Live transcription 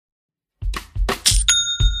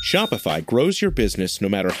Shopify grows your business no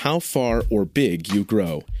matter how far or big you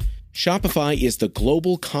grow. Shopify is the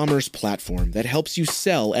global commerce platform that helps you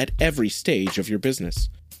sell at every stage of your business.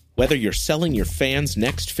 Whether you're selling your fans'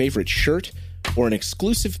 next favorite shirt or an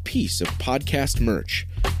exclusive piece of podcast merch,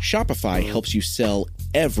 Shopify helps you sell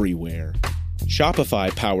everywhere.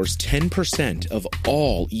 Shopify powers 10% of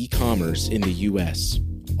all e-commerce in the U.S.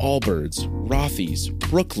 Allbirds, Rothy's,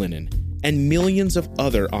 Brooklinen, and millions of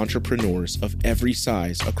other entrepreneurs of every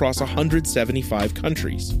size across 175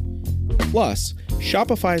 countries. Plus,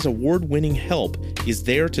 Shopify's award-winning help is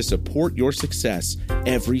there to support your success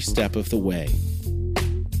every step of the way.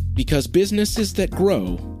 Because businesses that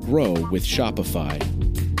grow, grow with Shopify.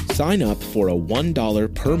 Sign up for a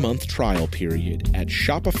 $1 per month trial period at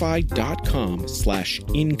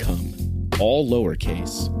shopify.com/income, all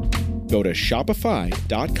lowercase. Go to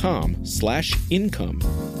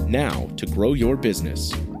shopify.com/income now to grow your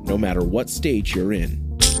business, no matter what stage you're in.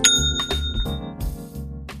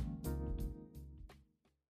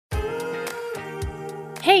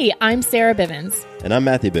 Hey, I'm Sarah Bivens. And I'm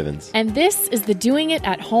Matthew Bivens. And this is the Doing It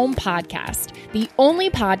at Home podcast, the only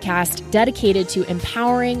podcast dedicated to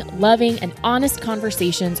empowering, loving, and honest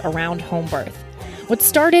conversations around home birth. What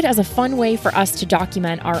started as a fun way for us to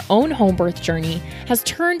document our own home birth journey has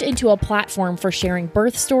turned into a platform for sharing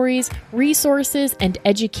birth stories, resources, and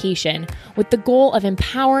education with the goal of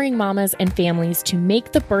empowering mamas and families to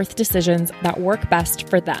make the birth decisions that work best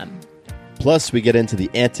for them. Plus, we get into the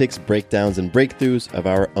antics, breakdowns, and breakthroughs of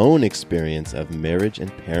our own experience of marriage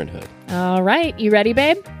and parenthood. All right, you ready,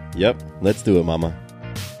 babe? Yep, let's do it, mama.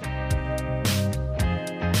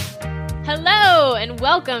 Hello, and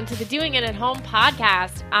welcome to the Doing It at Home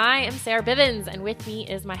podcast. I am Sarah Bivens, and with me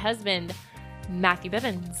is my husband, Matthew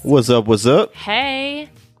Bivens. What's up, what's up? Hey.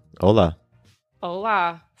 Hola.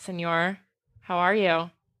 Hola, senor. How are you?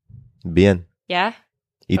 Bien. Yeah?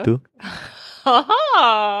 ¿Y tú?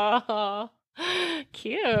 Oh,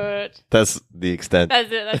 cute. That's the extent.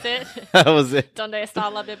 That's it? That was it. ¿Dónde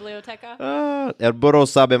está la biblioteca? El burro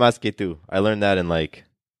sabe más que tú. I learned that in I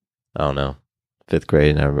don't know, 5th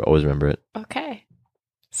grade, and I always remember it. Okay.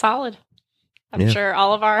 Solid. I'm sure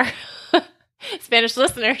all of our Spanish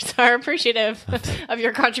listeners are appreciative of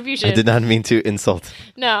your contribution. I did not mean to insult.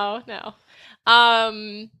 No.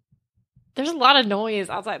 There's a lot of noise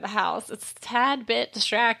outside the house. It's a tad bit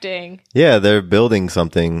distracting. Yeah, they're building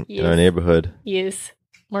something in our neighborhood. Yes.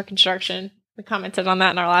 More construction. We commented on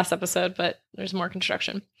that in our last episode, but there's more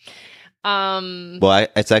construction.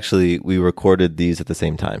 It's actually, we recorded these at the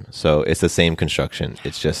same time. So it's the same construction.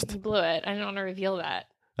 It's just... You blew it. I didn't want to reveal that.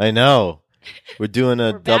 I know. We're doing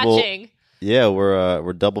a we're double... batching. Yeah,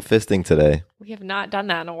 we're double fisting today. We have not done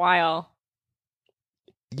that in a while.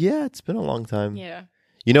 Yeah, it's been a long time. Yeah.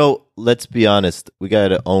 You know, let's be honest. We got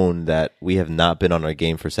to own that we have not been on our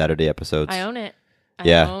game for Saturday episodes. I own it.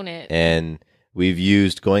 I own it. And we've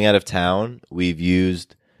used going out of town. We've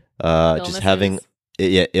used just having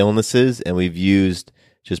illnesses. And we've used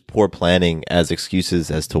just poor planning as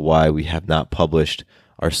excuses as to why we have not published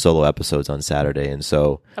our solo episodes on Saturday. And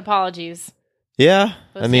so... Apologies. Yeah.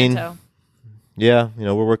 I mean, yeah,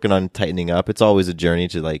 we're working on tightening up. It's always a journey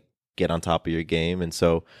to get on top of your game. And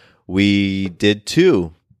so... we did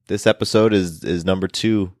 2. This episode is number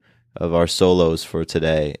 2 of our solos for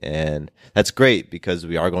today. And that's great because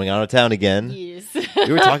we are going out of town again. Yes.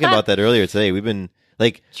 We were talking about that earlier today. We've been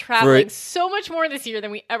traveling so much more this year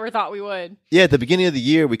than we ever thought we would. Yeah, at the beginning of the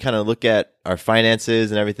year, we kind of look at our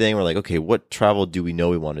finances and everything. We're like, okay, what travel do we know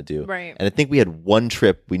we want to do? Right. And I think we had one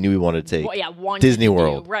trip we knew we wanted to take. Well, yeah, one Disney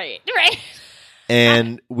World. Right.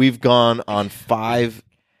 And we've gone on 5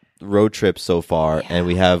 road trips so far, and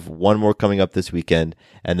we have one more coming up this weekend,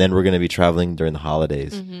 and then we're going to be traveling during the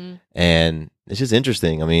holidays. Mm-hmm. And it's just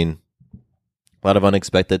interesting. I mean, a lot of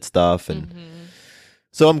unexpected stuff, and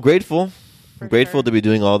so I'm grateful. I'm grateful to be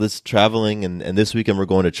doing all this traveling, and this weekend we're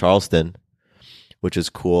going to Charleston, which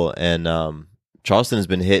is cool. And Charleston has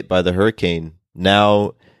been hit by the hurricane.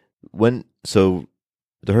 Now, so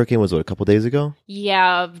the hurricane was a couple days ago?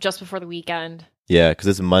 Yeah, just before the weekend. Yeah, because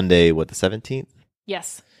it's Monday, the 17th?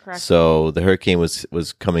 Yes. Correct. So the hurricane was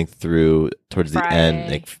coming through towards the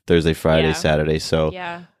end, Thursday, Friday, Saturday. So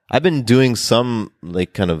I've been doing some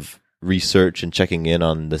kind of research and checking in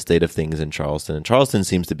on the state of things in Charleston. And Charleston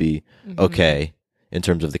seems to be okay in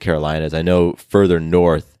terms of the Carolinas. I know further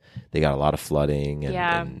north, they got a lot of flooding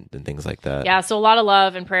and things like that. Yeah, so a lot of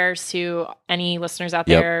love and prayers to any listeners out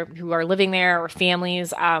there who are living there or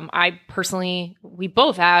families. I personally, we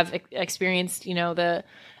both have experienced, the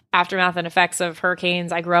aftermath and effects of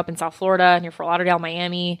hurricanes. I grew up in South Florida, near Fort Lauderdale,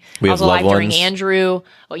 Miami. We I have was alive loved during ones. Andrew.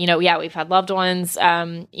 Well, yeah, we've had loved ones,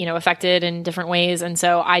 affected in different ways. And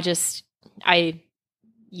so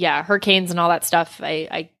hurricanes and all that stuff,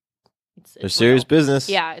 They're serious real. business.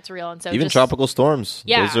 Yeah, it's real. And so Even just, tropical storms.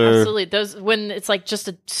 yeah, Those are, absolutely. Those, when it's like just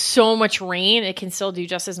so much rain, it can still do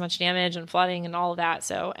just as much damage and flooding and all of that.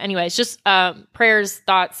 So anyways, just prayers,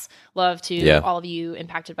 thoughts, love to all of you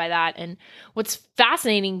impacted by that. And what's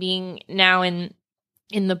fascinating being now in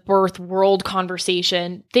the birth world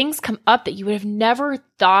conversation, things come up that you would have never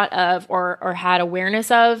thought of or had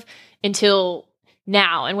awareness of until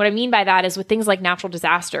now. And what I mean by that is with things like natural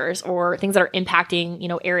disasters or things that are impacting,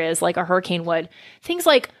 areas like a hurricane would, things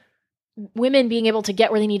like women being able to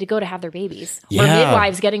get where they need to go to have their babies, or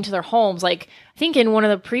midwives getting to their homes. Like, I think in one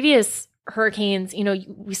of the previous hurricanes,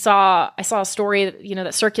 I saw a story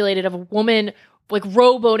that circulated of a woman like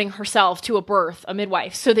rowboating herself to a birth, a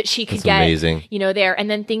midwife, so that she could get, amazing. There. And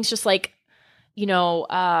then things just like,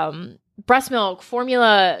 breast milk,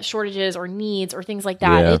 formula shortages or needs or things like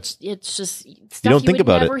that. Yeah. It's just stuff you don't think would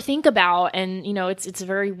about never it. think about. And, it's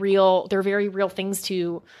very real. They're very real things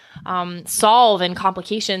to solve and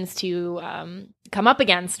complications to come up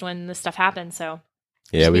against when this stuff happens. So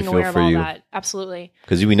Yeah, we being feel aware of for all you. that. Absolutely.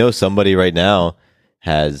 Because we know somebody right now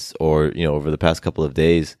has, or, over the past couple of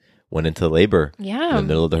days, went into labor Yeah. in the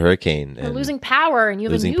middle of the hurricane. We're and losing power and you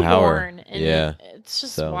have a losing newborn. power. And Yeah. it's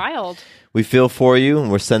just So- wild. We feel for you, and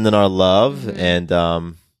we're sending our love.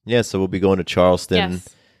 Mm-hmm. And so we'll be going to Charleston Yes.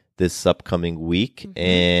 this upcoming week.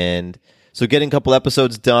 And so getting a couple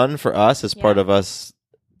episodes done for us as part of us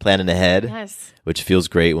planning ahead, Yes. which feels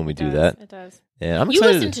great when we do that. It does. And I'm You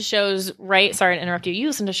excited. listen to shows, right? Sorry to interrupt you. You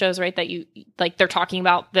listen to shows, right? That you like. They're talking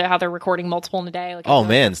about how they're recording multiple in a day. Like, Oh, the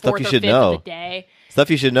man, stuff fourth you or should fifth know. of the day. Stuff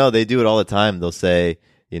you should know. They do it all the time. They'll say,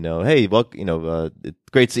 hey, well, it's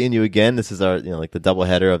great seeing you again. This is our, like the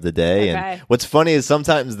doubleheader of the day. Okay. And what's funny is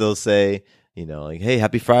sometimes they'll say, like, hey,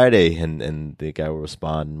 happy Friday. And the guy will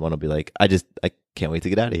respond, and one will be like, I can't wait to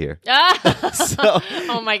get out of here. So-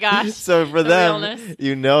 Oh my gosh. So for The them,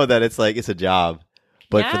 realness. that it's like, it's a job.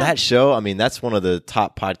 But for Yeah. that show, I mean, that's one of the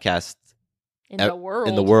top podcasts In the world.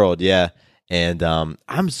 in the world. Yeah. And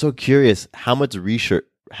I'm so curious how much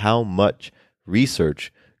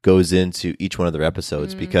research goes into each one of their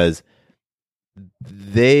episodes, because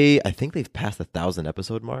I think they've passed 1,000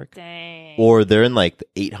 episode mark, Dang. or they're in like the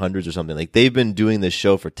 800s or something. Like, they've been doing this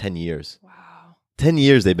show for 10 years. Wow. 10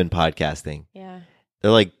 years they've been podcasting. Yeah.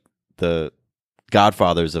 They're like the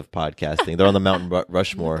godfathers of podcasting. They're on the Mount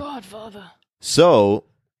Rushmore. Godfather. So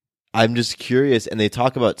I'm just curious, and they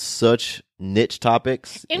talk about such niche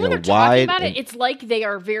topics. And when they're talking wide about and- it, it's like they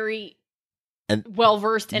are very And- well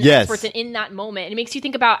versed and Yes. experts in that moment. And it makes you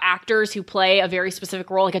think about actors who play a very specific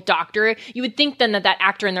role, like a doctor. You would think then that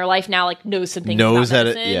actor in their life now like knows some things Knows about how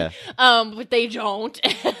to- medicine. yeah. But they don't.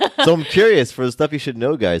 So I'm curious for the stuff you should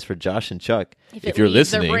know, guys, for Josh and Chuck. if If you're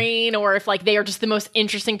leaves their listening, brain, or if like they are just the most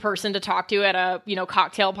interesting person to talk to at a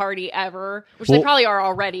cocktail party ever, which they Well, probably are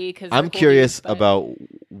already. Because I'm curious about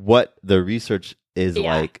what the research is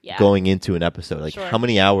Yeah, like yeah. going into an episode. Like, Sure. how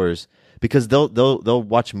many hours? Because they'll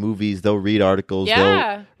watch movies, they'll read articles,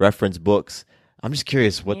 Yeah. they'll reference books. I'm just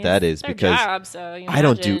curious what that is, their because job, so you I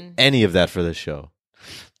don't do imagine. any of that for this show.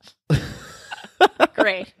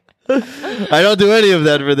 Great. I don't do any of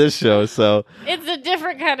that for this show, so It's a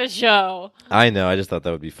different kind of show. I know. I just thought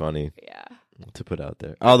that would be funny Yeah. to put out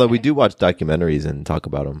there. Although we do watch documentaries and talk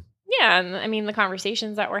about them. Yeah, and I mean the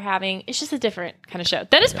conversations that we're having, it's just a different kind of show.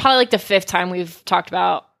 That is probably like the 5th time we've talked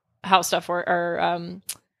about how stuff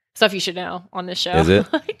stuff you should know on this show. Is it?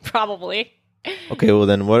 Probably. Okay, well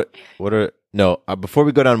then, what are before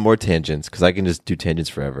we go down more tangents, because I can just do tangents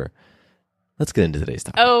forever. Let's get into today's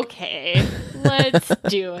topic. Okay, let's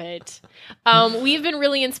do it. We've been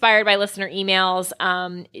really inspired by listener emails.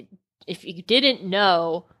 If you didn't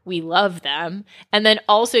know, we love them. And then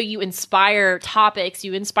also you inspire topics,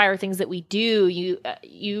 you inspire things that we do.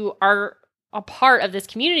 You are a part of this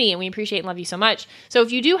community, and we appreciate and love you so much. So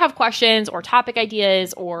if you do have questions or topic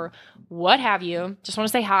ideas or what have you, just want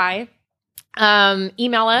to say hi.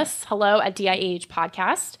 Email us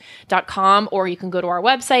hello@diahpodcast.com, or you can go to our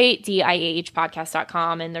website,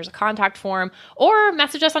 diahpodcast.com, and there's a contact form, or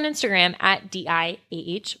message us on Instagram at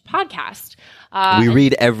diahpodcast. We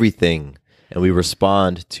read everything and we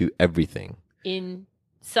respond to everything. In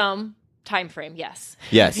some time frame, yes.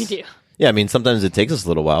 Yes. We do. Yeah, I mean, sometimes it takes us a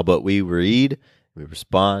little while, but we read, we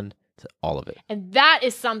respond to all of it. And that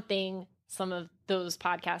is something some of those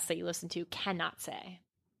podcasts that you listen to cannot say.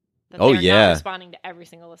 That Oh, they're yeah. not responding to every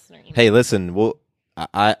single listener email. Hey, listen,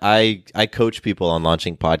 I coach people on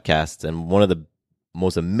launching podcasts, and one of the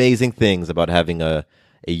most amazing things about having a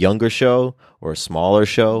younger show or a smaller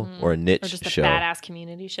show or a niche Or just a show. badass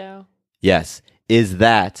community show. Yes, is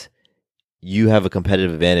that you have a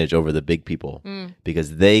competitive advantage over the big people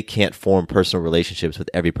because they can't form personal relationships with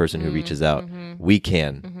every person who reaches out. We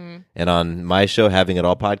can. And on my show, Having It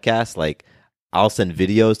All podcast, like I'll send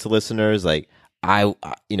videos to listeners. Like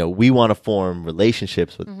we want to form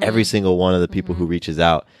relationships with every single one of the people who reaches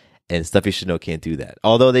out. And Stuff You Should Know can't do that.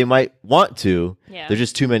 Although they might want to, there's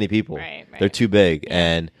just too many people. Right. They're too big.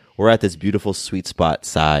 And we're at this beautiful sweet spot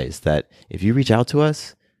size that if you reach out to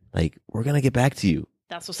us, like we're going to get back to you.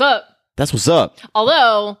 That's what's up. That's what's up.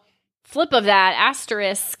 Although, flip of that,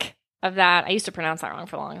 asterisk of that, I used to pronounce that wrong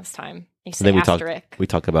for the longest time. I used to say asterisk. We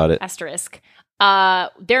talk about it. Asterisk.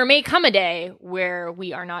 There may come a day where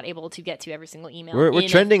we are not able to get to every single email. We're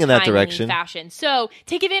trending in that direction. Fashion. So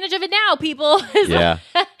take advantage of it now, people.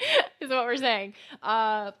 is what we're saying.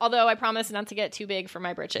 Although I promise not to get too big for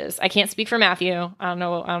my britches. I can't speak for Matthew. I don't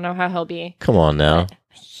know how he'll be. Come on now.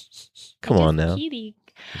 Come on now.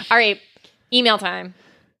 All right. Email time.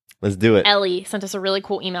 Let's do it. Ellie sent us a really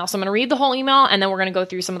cool email. So I'm going to read the whole email and then we're going to go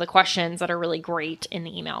through some of the questions that are really great in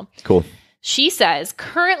the email. Cool. She says,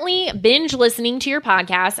 currently binge listening to your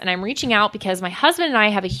podcast, and I'm reaching out because my husband and I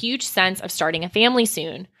have a huge sense of starting a family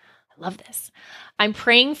soon. I love this. I'm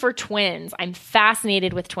praying for twins. I'm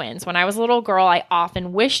fascinated with twins. When I was a little girl, I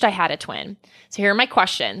often wished I had a twin. So here are my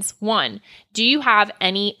questions. 1, do you have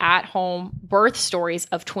any at-home birth stories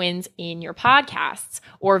of twins in your podcasts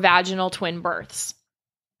or vaginal twin births?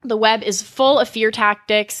 The web is full of fear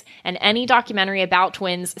tactics, and any documentary about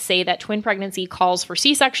twins say that twin pregnancy calls for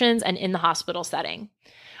C-sections and in the hospital setting.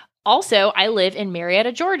 Also, I live in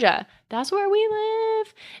Marietta, Georgia. That's where we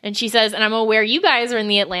live. And she says, and I'm aware you guys are in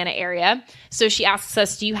the Atlanta area. So she asks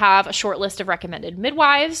us, do you have a short list of recommended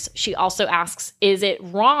midwives? She also asks, is it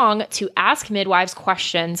wrong to ask midwives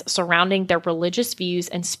questions surrounding their religious views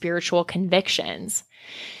and spiritual convictions?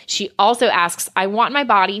 She also asks, I want my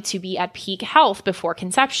body to be at peak health before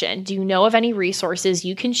conception. Do you know of any resources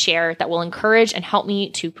you can share that will encourage and help me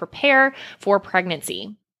to prepare for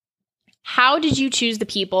pregnancy? How did you choose the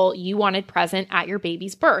people you wanted present at your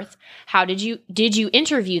baby's birth? Did you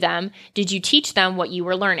interview them? Did you teach them what you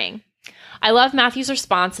were learning? I love Matthew's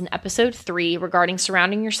response in episode 3 regarding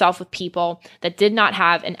surrounding yourself with people that did not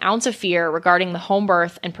have an ounce of fear regarding the home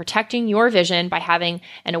birth and protecting your vision by having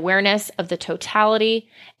an awareness of the totality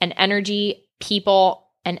and energy, people,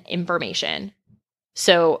 and information.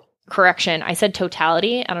 So, correction, I said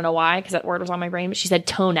totality. I don't know why, because that word was on my brain, but she said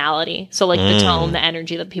tonality. So like the tone, the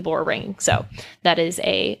energy that people were bringing. So that is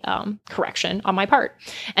a correction on my part.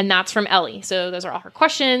 And that's from Ellie. So those are all her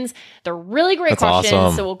questions. They're really great questions.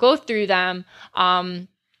 Awesome. So we'll go through them.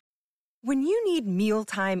 When you need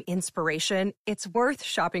mealtime inspiration, it's worth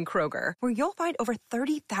shopping Kroger, where you'll find over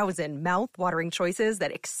 30,000 mouth-watering choices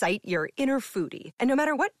that excite your inner foodie. And no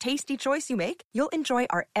matter what tasty choice you make, you'll enjoy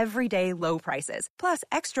our everyday low prices, plus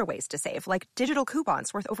extra ways to save, like digital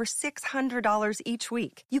coupons worth over $600 each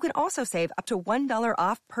week. You can also save up to $1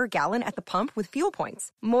 off per gallon at the pump with fuel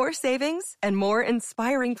points. More savings and more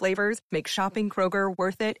inspiring flavors make shopping Kroger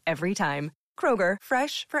worth it every time. Kroger,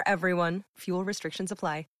 fresh for everyone. Fuel restrictions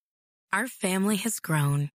apply. Our family has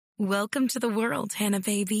grown. Welcome to the world, Hannah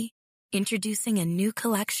baby. Introducing a new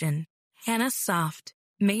collection, Hannah Soft,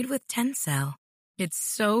 made with Tencel. It's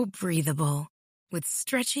so breathable, with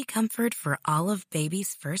stretchy comfort for all of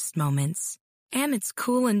baby's first moments. And it's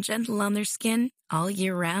cool and gentle on their skin all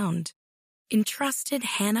year round. Entrusted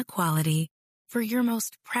Hannah quality for your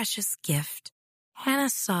most precious gift. Hannah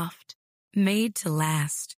Soft, made to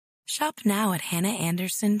last. Shop now at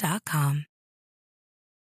hannahanderson.com.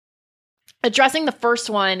 Addressing the first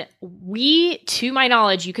one, we, to my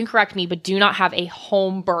knowledge, you can correct me, but do not have a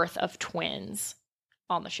home birth of twins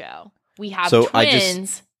on the show. We have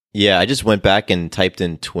twins. I just went back and typed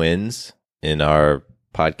in twins in our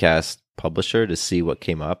podcast publisher to see what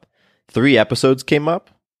came up. 3 episodes came up.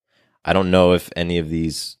 I don't know if any of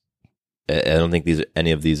these, I don't think any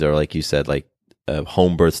of these are, like you said, like a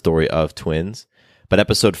home birth story of twins. But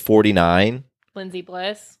episode 49. Lindsay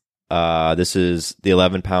Bliss. This is the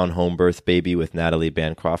 11-pound home birth baby with Natalie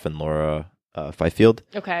Bancroft and Laura Fifield.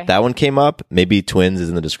 Okay. That one came up. Maybe twins is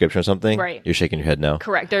in the description or something. Right. You're shaking your head no.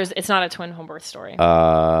 Correct. It's not a twin home birth story.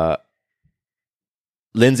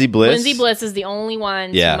 Lindsay Bliss. Lindsay Bliss is the only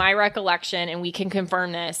one, to my recollection, and we can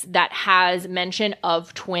confirm this, that has mention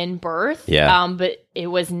of twin birth. Yeah. But it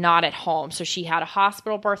was not at home. So she had a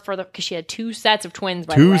hospital birth because she had 2 sets of twins,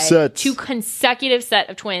 by the way. 2 sets. 2 consecutive set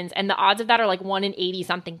of twins. And the odds of that are like 1 in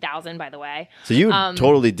 80-something thousand, by the way. So you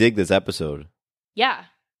totally dig this episode. Yeah.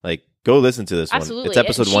 Like, go listen to this Absolutely. one. It's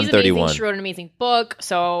episode She's 131. amazing. She wrote an amazing book,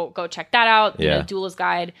 so go check that out. Yeah. The Doula's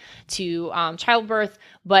Guide to Childbirth.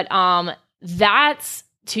 But that's,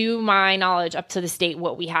 to my knowledge, up to this date,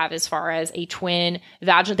 what we have as far as a twin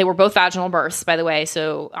vaginal. They were both vaginal births, by the way,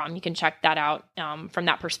 so you can check that out from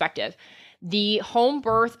that perspective. The home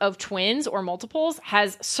birth of twins or multiples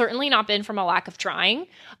has certainly not been from a lack of trying.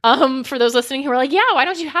 For those listening who are like, yeah, why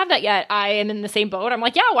don't you have that yet? I am in the same boat. I'm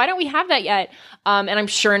like, yeah, why don't we have that yet? And I'm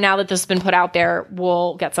sure now that this has been put out there,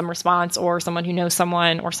 we'll get some response, or someone who knows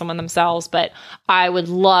someone or someone themselves. But I would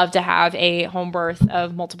love to have a home birth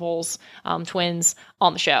of multiples, twins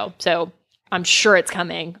on the show. So I'm sure it's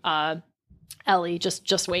coming. Ellie,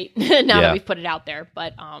 just wait now that we've put it out there.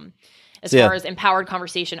 But as far as empowered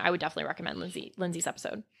conversation, I would definitely recommend Lindsay's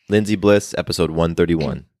episode. Lindsay Bliss, episode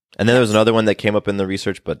 131. And then there was another one that came up in the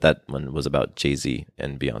research, but that one was about Jay-Z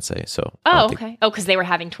and Beyonce. So okay. Oh, because they were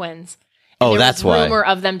having twins. And that's why. There was rumor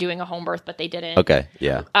of them doing a home birth, but they didn't. Okay,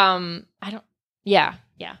 yeah. Yeah.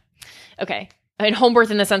 Okay. I mean, home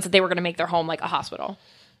birth in the sense that they were going to make their home like a hospital.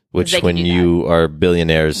 Which, when you are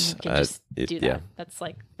billionaires, you can just do that. Yeah. That's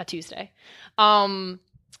like a Tuesday.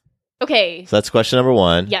 Okay. So that's question number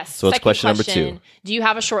 1. Yes. So what's question number 2? Do you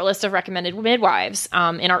have a short list of recommended midwives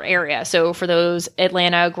in our area? So for those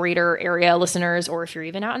Atlanta greater area listeners, or if you're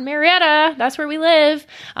even out in Marietta, that's where we live.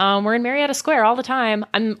 We're in Marietta Square all the time.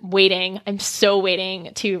 I'm waiting. I'm so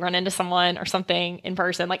waiting to run into someone or something in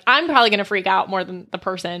person. Like, I'm probably going to freak out more than the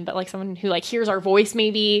person, but like someone who like hears our voice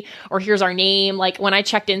maybe, or hears our name. Like when I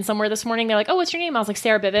checked in somewhere this morning, they're like, oh, what's your name? I was like,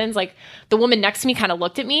 Sarah Bivens. Like the woman next to me kind of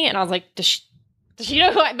looked at me and I was like, does she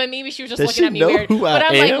know who I, but maybe she was just looking at me weird. But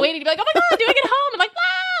I'm like waiting to be like, oh my God, do I get home? I'm like,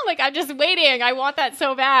 ah, like I'm just waiting. I want that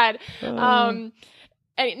so bad. And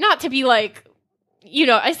not to be like,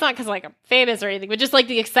 it's not because like I'm famous or anything, but just like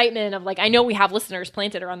the excitement of like, I know we have listeners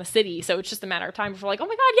planted around the city. So it's just a matter of time before like, oh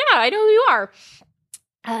my God, yeah, I know who you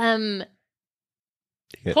are.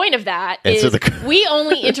 Point of that is we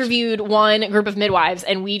only interviewed one group of midwives,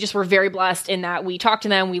 and we just were very blessed in that we talked to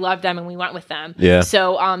them, we loved them, and we went with them. Yeah.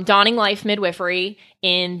 So Dawning Life Midwifery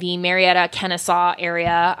in the Marietta, Kennesaw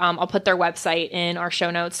area. I'll put their website in our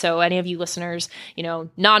show notes. So any of you listeners,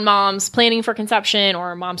 non-moms planning for conception,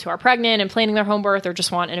 or moms who are pregnant and planning their home birth, or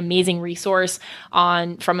just want an amazing resource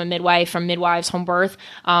from a midwife, from Midwives Home Birth,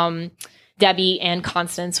 Debbie and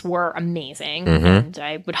Constance were amazing, and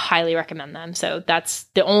I would highly recommend them. So that's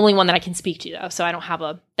the only one that I can speak to, though. So I don't have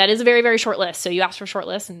that is a very, very short list. So you asked for a short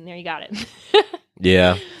list, and there you got it.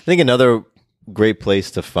 Yeah. I think another great place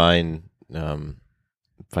to find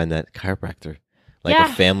that chiropractor, like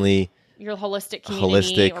a family, your holistic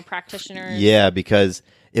community or practitioners. Yeah, because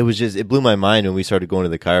it blew my mind when we started going to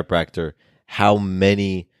the chiropractor, how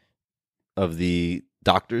many of the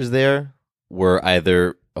doctors there were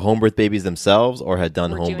either home birth babies themselves or had done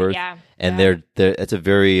home birth. And they're it's a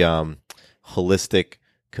very holistic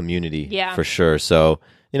community for sure. So,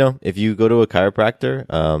 if you go to a chiropractor,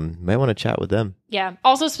 you might want to chat with them. Yeah.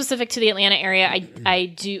 Also specific to the Atlanta area,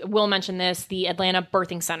 I will mention this, the Atlanta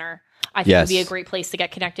Birthing Center. I think would be a great place to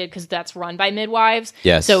get connected because that's run by midwives.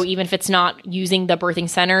 Yes. So even if it's not using the birthing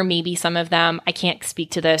center, maybe some of them, I can't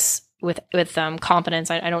speak to this with confidence.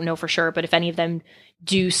 I don't know for sure, but if any of them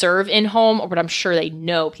do serve in home, but I'm sure they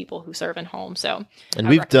know people who serve in home. So, and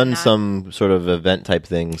we've done some sort of event type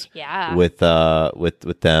things, with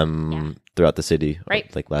them throughout the city,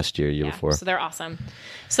 right? Like last year before. So they're awesome.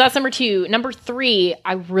 So that's number 2. Number 3,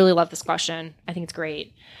 I really love this question. I think it's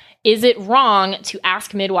great. Is it wrong to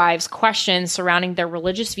ask midwives questions surrounding their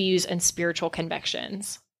religious views and spiritual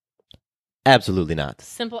convictions? Absolutely not.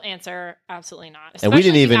 Simple answer, absolutely not. Especially and we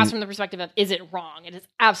didn't if even you ask from the perspective of, is it wrong? It is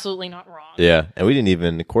absolutely not wrong. Yeah, and we didn't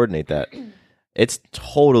even coordinate that. It's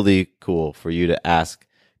totally cool for you to ask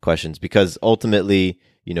questions because ultimately,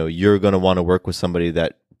 you're going to want to work with somebody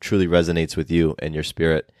that truly resonates with you and your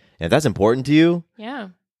spirit. And if that's important to you,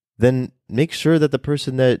 then make sure that the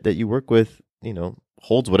person that you work with,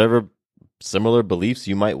 holds whatever similar beliefs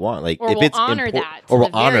you might want. Like, or if we'll it's honor that, or we'll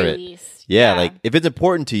honor it. Least. Yeah, like if it's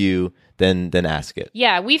important to you, then ask it.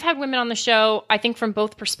 Yeah, we've had women on the show, I think from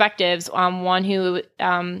both perspectives. One who,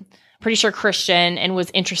 pretty sure Christian, and was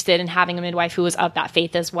interested in having a midwife who was of that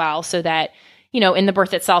faith as well, so that, in the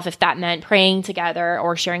birth itself, if that meant praying together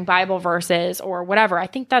or sharing Bible verses or whatever, I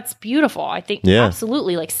think that's beautiful. I think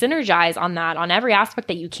absolutely, like, synergize on that, on every aspect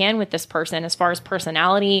that you can with this person as far as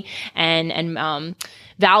personality and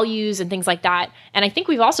values and things like that. And I think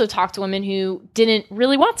we've also talked to women who didn't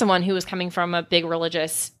really want someone who was coming from a big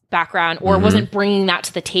religious background or wasn't bringing that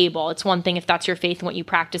to the table. It's one thing if that's your faith and what you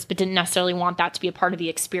practice, but didn't necessarily want that to be a part of the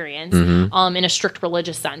experience in a strict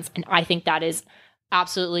religious sense. And I think that is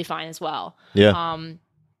absolutely fine as well. Yeah.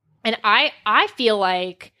 And I feel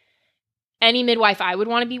like any midwife I would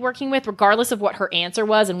want to be working with, regardless of what her answer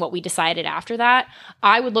was and what we decided after that,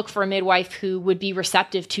 I would look for a midwife who would be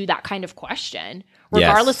receptive to that kind of question,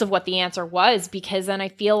 regardless of what the answer was, because then I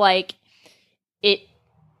feel like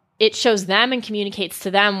it shows them and communicates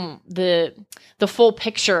to them the full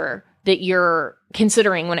picture that you're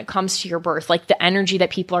considering when it comes to your birth, like the energy that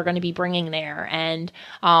people are going to be bringing there, and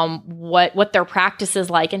what their practice is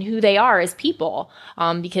like, and who they are as people,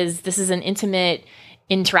 because this is an intimate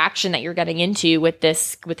interaction that you're getting into with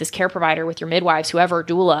this care provider, with your midwives, whoever,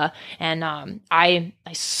 doula. And I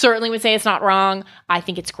certainly would say it's not wrong. I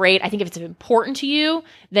think it's great. I think if it's important to you,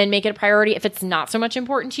 then make it a priority. If it's not so much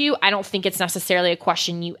important to you, I don't think it's necessarily a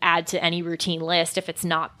question you add to any routine list if it's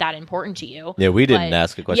not that important to you. Yeah, we didn't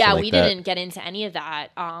ask a question like that. Yeah, we didn't get into any of that.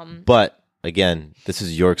 But again, this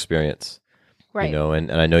is your experience. Right. You know,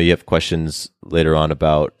 and I know you have questions later on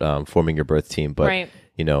about forming your birth team, but right.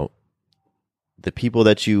 you know, the people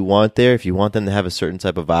that you want there, if you want them to have a certain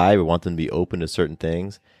type of vibe or want them to be open to certain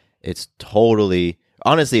things, it's totally,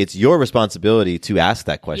 honestly, it's your responsibility to ask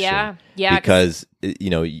that question. Yeah. Because you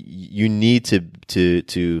know, you need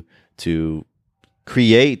to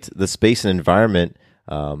create the space and environment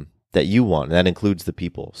that you want, and that includes the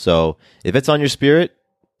people. So if it's on your spirit,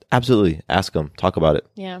 absolutely ask them, talk about it.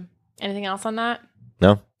 Yeah. Anything else on that?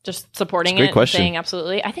 No. Just supporting Great it question. and saying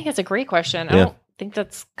absolutely. I think it's a great question. I Yeah. don't think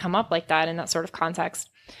that's come up like that in that sort of context.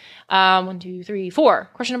 1, 2, 3, 4.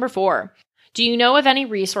 Question number 4. Do you know of any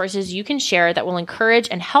resources you can share that will encourage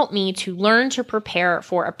and help me to learn to prepare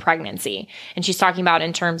for a pregnancy? And she's talking about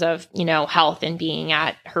in terms of, you know, health and being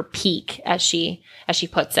at her peak, as she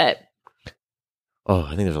puts it. Oh, I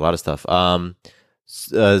think there's a lot of stuff.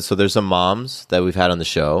 So there's some moms that we've had on the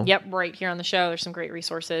show. Yep, right here on the show. There's some great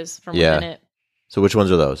resources from Yeah. within it. So which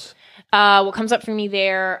ones are those? What comes up for me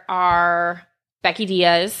there are Becky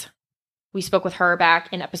Diaz. We spoke with her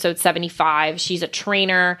back in episode 75. She's a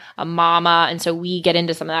trainer, a mama, and so we get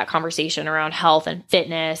into some of that conversation around health and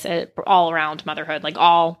fitness, all around motherhood, like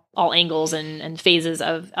all angles and phases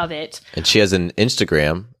of it. And she has an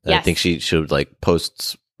Instagram. And I Yes. think she should like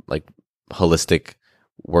posts like holistic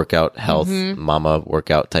workout, health, mama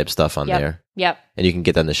workout type stuff on there. Yep. And you can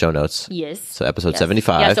get that in the show notes. Yes. So episode Yes.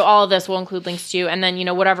 75. Yeah, so all of this will include links to, and then, you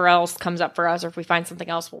know, whatever else comes up for us, or if we find something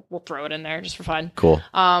else, we'll throw it in there just for fun. Cool.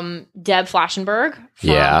 Deb Flaschenberg from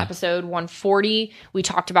episode 140. We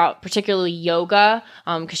talked about particularly yoga,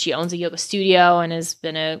 because she owns a yoga studio and has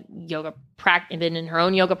been been in her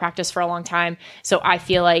own yoga practice for a long time. So I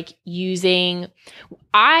feel like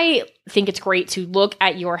I think it's great to look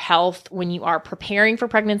at your health when you are preparing for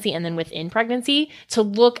pregnancy and then within pregnancy, to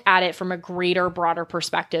look at it from a greater, broader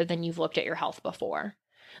perspective than you've looked at your health before.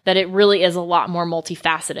 That it really is a lot more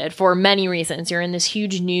multifaceted for many reasons. You're in this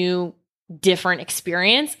huge new different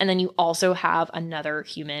experience, and then you also have another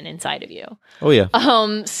human inside of you. Oh yeah.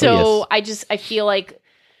 So yes. I feel like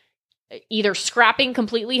either scrapping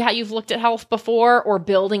completely how you've looked at health before or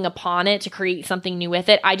building upon it to create something new with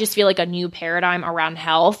it. I just feel like a new paradigm around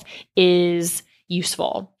health is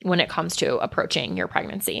useful when it comes to approaching your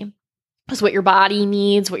pregnancy. Because what your body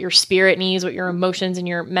needs, what your spirit needs, what your emotions and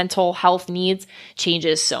your mental health needs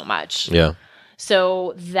changes so much. Yeah.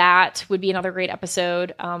 So that would be another great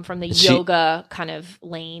episode from the yoga kind of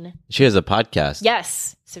lane. She has a podcast.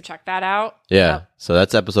 Yes. So check that out. Yeah. Yep. So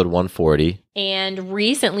that's episode 140. And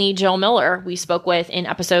recently, Jill Miller, we spoke with in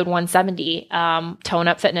episode 170, Tone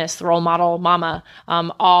Up Fitness, the role model mama,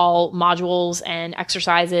 all modules and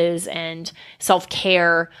exercises and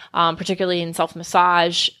self-care, particularly in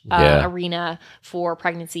self-massage arena for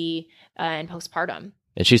pregnancy and postpartum.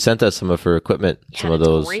 And she sent us some of her equipment, some of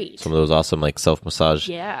those awesome like self-massage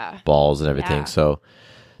balls and everything. Yeah. So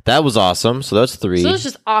that was awesome. So that's 3. So it's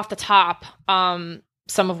just off the top,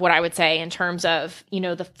 some of what I would say in terms of, you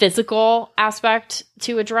know, the physical aspect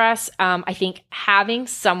to address. I think having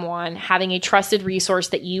a trusted resource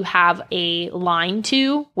that you have a line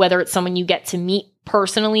to, whether it's someone you get to meet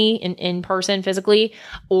personally in person physically,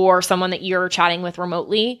 or someone that you're chatting with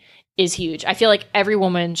remotely, is huge. I feel like every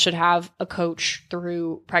woman should have a coach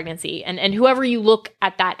through pregnancy, and whoever you look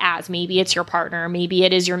at that as, maybe it's your partner, maybe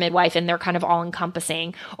it is your midwife and they're kind of all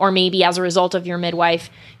encompassing, or maybe as a result of your midwife,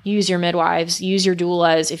 use your midwives, use your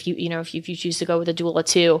doulas if you choose to go with a doula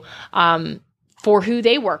too, for who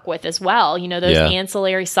they work with as well, you know, those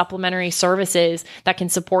ancillary supplementary services that can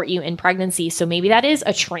support you in pregnancy. So maybe that is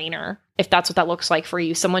a trainer, if that's what that looks like for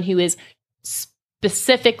you, someone who is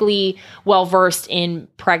specifically well versed in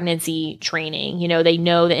pregnancy training. You know, they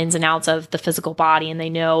know the ins and outs of the physical body, and they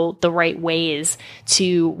know the right ways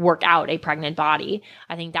to work out a pregnant body.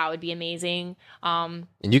 I think that would be amazing. And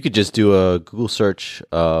you could just do a Google search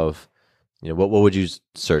of, you know, what would you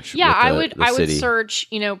search? Yeah, with the I would city? search,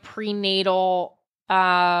 you know, prenatal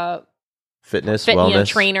fitness, you know, wellness,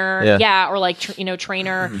 trainer, or like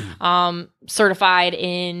trainer certified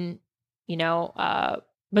in, you know,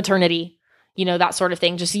 maternity, you know, that sort of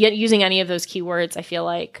thing. Just using any of those keywords, I feel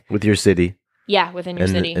like with your city. Yeah, within your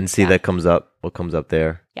city. And see that comes up, what comes up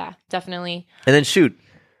there. Yeah, definitely. And then shoot,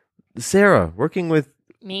 Sarah, working with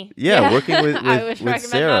me. Working with I would recommend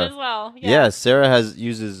Sarah that as well. Yeah, Sarah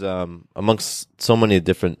uses amongst so many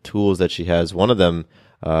different tools that she has. One of them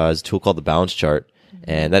is a tool called the Balance Chart,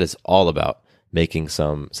 and that is all about making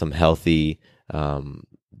some healthy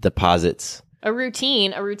deposits. A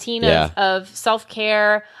routine of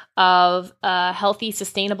self-care, of healthy,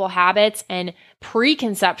 sustainable habits. And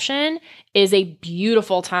preconception is a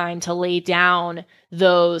beautiful time to lay down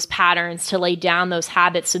those patterns, to lay down those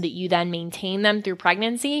habits so that you then maintain them through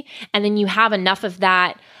pregnancy. And then you have enough of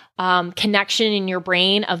that connection in your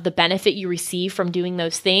brain of the benefit you receive from doing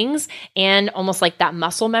those things, and almost like that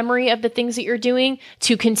muscle memory of the things that you're doing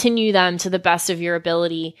to continue them to the best of your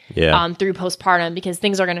ability through postpartum, because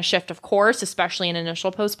things are going to shift, of course, especially in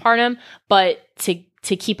initial postpartum, but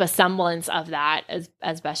to keep a semblance of that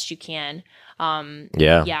as best you can.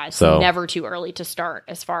 It's never too early to start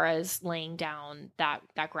as far as laying down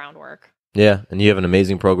that groundwork. Yeah, and you have an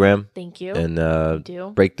amazing program. Thank you. And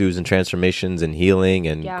breakthroughs and transformations and healing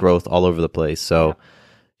and growth all over the place. So,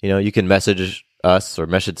 you know, you can message us or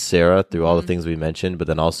message Sarah through all the things we mentioned, but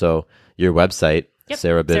then also your website,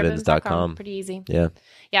 sarahbivens.com. Pretty easy. Yeah.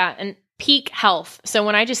 Yeah, and peak health. So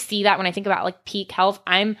when I just see that, when I think about like peak health,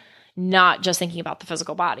 I'm not just thinking about the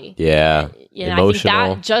physical body. Yeah. Emotional. I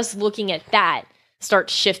think that just looking at that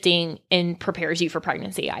starts shifting and prepares you for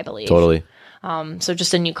pregnancy, I believe. Totally. So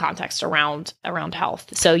just a new context around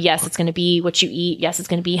health. So yes, it's going to be what you eat. Yes, it's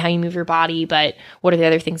going to be how you move your body, but what are the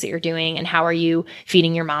other things that you're doing, and how are you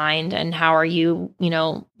feeding your mind, and how are you, you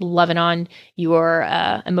know, loving on your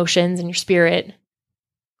emotions and your spirit?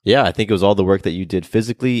 Yeah, I think it was all the work that you did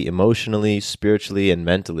physically, emotionally, spiritually, and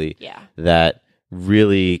mentally that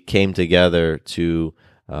really came together to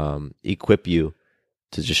equip you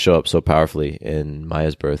to just show up so powerfully in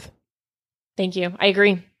Maya's birth. Thank you. I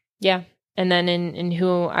agree. Yeah. And then in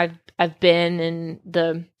who I've been, and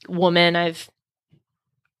the woman I've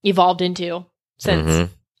evolved into since.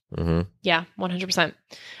 Yeah,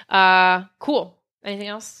 100%. Cool. Anything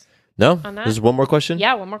else? No? On that? There's one more question?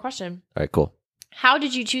 Yeah, one more question. All right, cool. How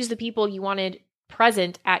did you choose the people you wanted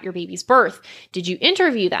present at your baby's birth? Did you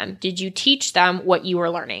interview them? Did you teach them what you were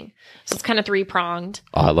learning? So it's kind of three-pronged.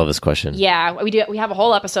 Oh, I love this question. Yeah, we do. We have a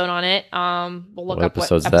whole episode on it. We'll look up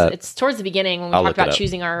what episode. It's towards the beginning when we talked about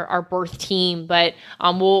choosing our birth team, but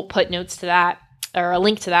we'll put notes to that, or a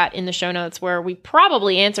link to that in the show notes, where we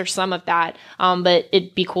probably answer some of that. But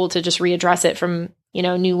it'd be cool to just readdress it from, you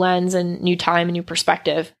know, new lens and new time and new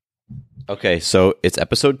perspective. Okay, so it's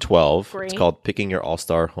episode 12. Great. It's called Picking Your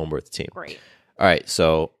All-Star Home Birth Team. Great. All right,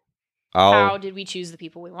 so how did we choose the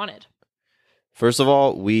people we wanted? First of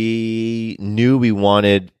all, we knew we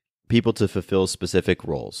wanted people to fulfill specific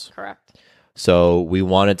roles. Correct. So we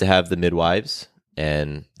wanted to have the midwives,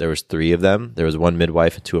 and there was 3 of them. There was 1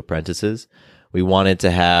 midwife and 2 apprentices. We wanted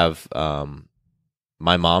to have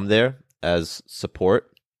my mom there as support,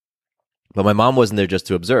 but my mom wasn't there just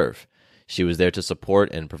to observe. She was there to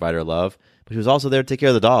support and provide her love, but she was also there to take care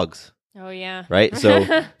of the dogs. Oh yeah. Right?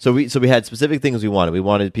 So we had specific things we wanted. We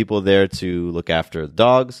wanted people there to look after the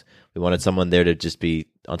dogs. We wanted someone there to just be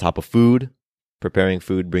on top of food, preparing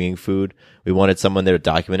food, bringing food. We wanted someone there to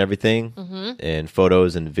document everything in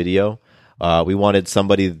photos and video. We wanted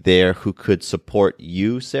somebody there who could support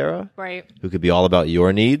you, Sarah. Right. Who could be all about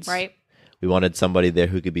your needs. Right. We wanted somebody there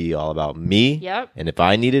who could be all about me. Yep. And if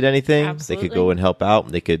I needed anything, Absolutely. they could go and help out.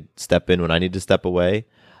 They could step in when I need to step away.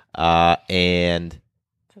 And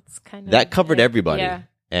that's kind of that covered everybody. Yeah.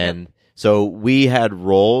 And so we had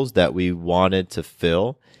roles that we wanted to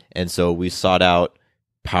fill. And so we sought out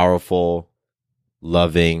powerful,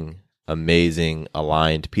 loving, amazing,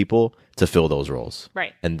 aligned people to fill those roles.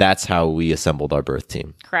 Right. And that's how we assembled our birth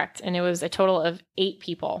team. Correct. And it was a total of 8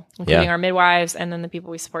 people, including our midwives and then the people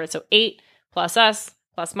we supported. So 8 plus us,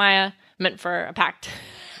 plus Maya, meant for a packed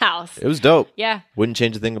house. It was dope. Yeah. Wouldn't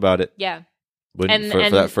change a thing about it. Yeah. For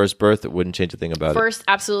that first birth, it wouldn't change a thing about it. First,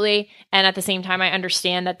 absolutely. And at the same time, I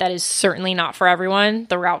understand that is certainly not for everyone,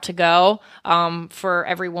 the route to go. For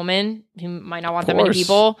every woman who might not want that many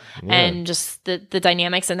people, and just the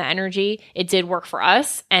dynamics and the energy, it did work for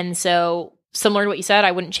us. And so similar to what you said,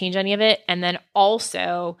 I wouldn't change any of it. And then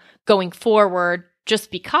also going forward,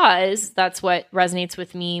 just because that's what resonates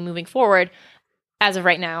with me moving forward, as of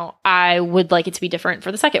right now, I would like it to be different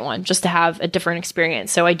for the second one, just to have a different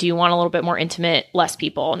experience. So I do want a little bit more intimate, less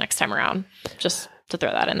people next time around, just to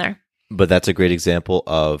throw that in there. But that's a great example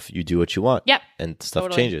of you do what you want. Yep. And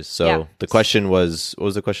stuff changes. So the question was, what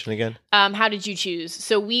was the question again? How did you choose?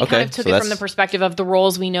 So we kind of took it from the perspective of the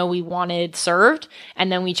roles we know we wanted served,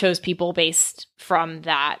 and then we chose people based from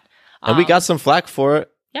that. And we got some flack for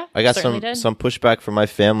it. Yeah, I got some pushback from my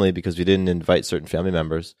family because we didn't invite certain family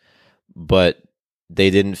members, but they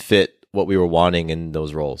didn't fit what we were wanting in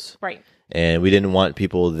those roles. Right. And we didn't want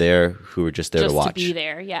people there who were just there to watch. Just to be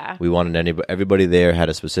there, yeah. We wanted everybody there had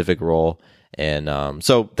a specific role. And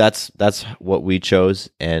so that's what we chose,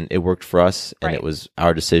 and it worked for us, and it was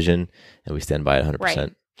our decision, and we stand by it 100%.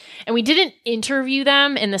 Right. And we didn't interview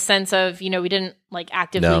them in the sense of, we didn't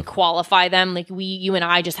actively qualify them. You and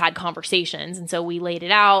I just had conversations. And so we laid it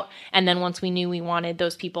out. And then once we knew we wanted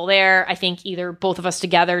those people there, I think either both of us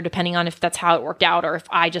together, depending on if that's how it worked out, or if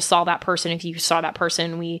I just saw that person, if you saw that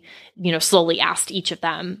person, we, slowly asked each of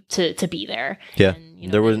them to be there. Yeah.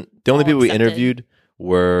 And, there was the only people we interviewed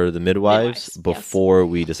were the midwives before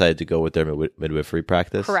we decided to go with their midwifery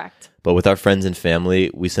practice. Correct. But with our friends and family,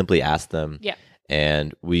 we simply asked them. Yeah.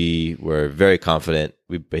 And we were very confident.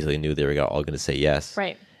 We basically knew they were all going to say yes.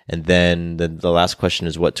 Right. And then the last question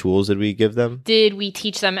is, what tools did we give them? Did we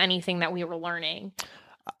teach them anything that we were learning?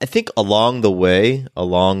 I think along the way,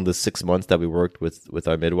 along the 6 months that we worked with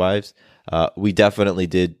our midwives, we definitely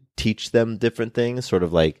did teach them different things, sort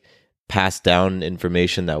of pass down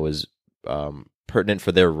information that was pertinent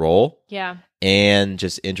for their role. Yeah. And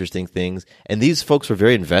just interesting things. And these folks were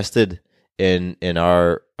very invested in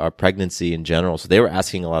our pregnancy in general. So they were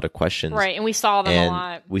asking a lot of questions. Right. And we saw them a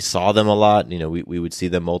lot. We saw them a lot. We would see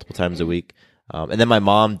them multiple times a week. And then my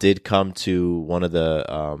mom did come to one of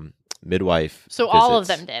the midwife So visits. All of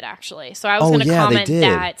them did, actually. So I was going to comment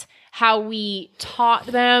that how we taught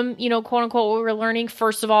them, quote unquote, what we were learning.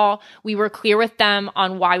 First of all, we were clear with them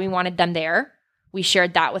on why we wanted them there. We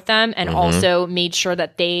shared that with them, and also made sure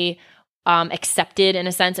that they accepted, in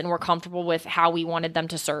a sense, and were comfortable with how we wanted them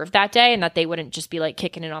to serve that day, and that they wouldn't just be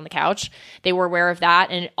kicking it on the couch. They were aware of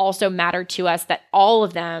that. And it also mattered to us that all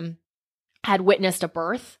of them had witnessed a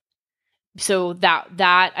birth. So that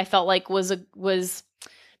I felt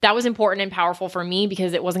that was important and powerful for me,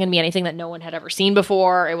 because it wasn't going to be anything that no one had ever seen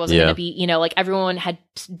before. It wasn't going to be, everyone had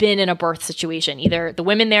been in a birth situation. Either the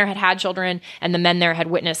women there had children, and the men there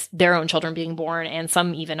had witnessed their own children being born, and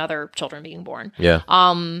some even other children being born. Yeah.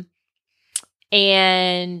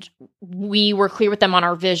 And we were clear with them on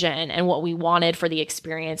our vision and what we wanted for the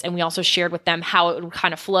experience. And we also shared with them how it would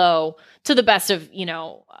kind of flow to the best of,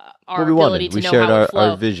 our ability to know how it would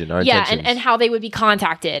flow. Our vision, our intentions. and how they would be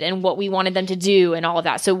contacted and what we wanted them to do and all of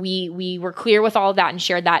that. So we were clear with all of that and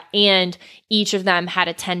shared that. And each of them had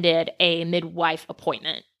attended a midwife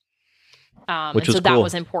appointment. Which was so that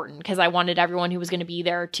was important, because I wanted everyone who was going to be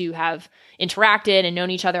there to have interacted and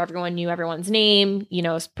known each other. Everyone knew everyone's name,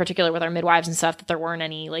 particularly with our midwives and stuff, that there weren't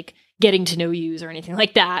any getting to know yous or anything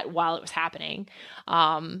like that while it was happening.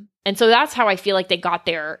 And so that's how I feel like they got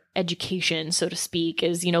their education, so to speak,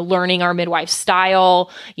 is, learning our midwife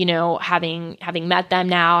style, having met them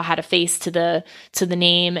now, had a face to the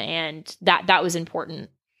name, and that was important.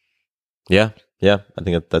 Yeah. Yeah, I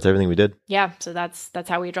think that's everything we did. Yeah, so that's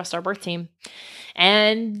how we addressed our birth team.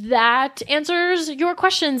 And that answers your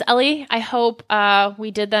questions, Ellie. I hope we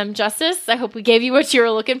did them justice. I hope we gave you what you were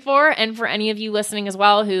looking for. And for any of you listening as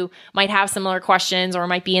well who might have similar questions or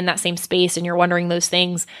might be in that same space and you're wondering those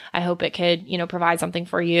things, I hope it could, provide something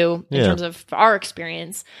for you in terms of our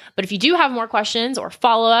experience. But if you do have more questions or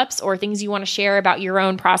follow-ups or things you want to share about your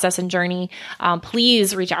own process and journey,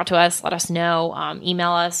 please reach out to us. Let us know.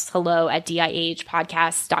 Email us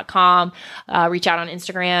hello@dihpodcast.com. Reach out on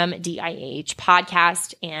Instagram, DIH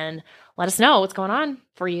Podcast, and let us know what's going on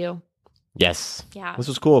for you. Yes. Yeah. This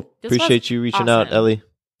was cool. Appreciate you reaching out, Ellie.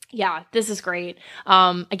 Yeah, this is great.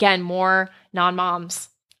 Again, more non-moms.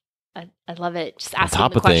 I love it. Just asking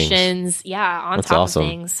the questions. Things. Yeah, on top of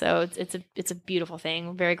things. So it's a beautiful thing.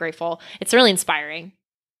 I'm very grateful. It's really inspiring.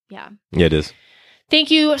 Yeah. Yeah, it is. Thank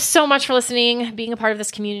you so much for listening, being a part of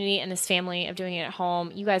this community and this family of doing it at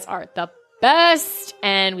home. You guys are the best,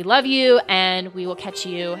 and we love you, and we will catch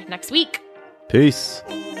you next week. Peace.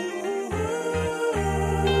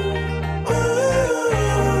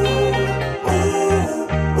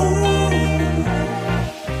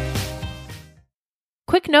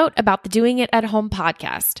 note about the Doing It at Home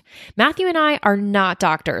podcast. Matthew and I are not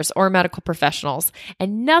doctors or medical professionals,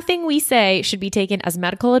 and nothing we say should be taken as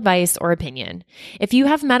medical advice or opinion. If you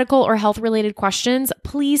have medical or health-related questions,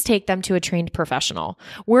 please take them to a trained professional.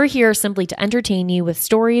 We're here simply to entertain you with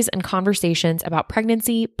stories and conversations about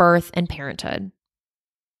pregnancy, birth, and parenthood.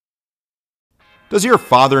 Does your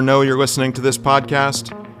father know you're listening to this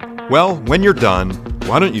podcast? Well, when you're done,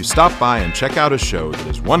 why don't you stop by and check out a show that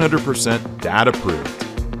is 100% dad-approved,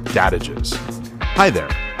 Dadages. Hi there,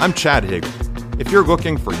 I'm Chad Higley. If you're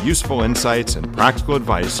looking for useful insights and practical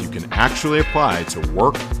advice you can actually apply to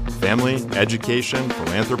work, family, education,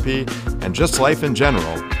 philanthropy, and just life in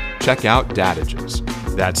general, check out Dadages.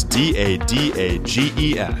 That's Dadages,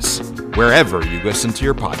 wherever you listen to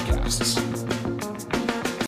your podcasts.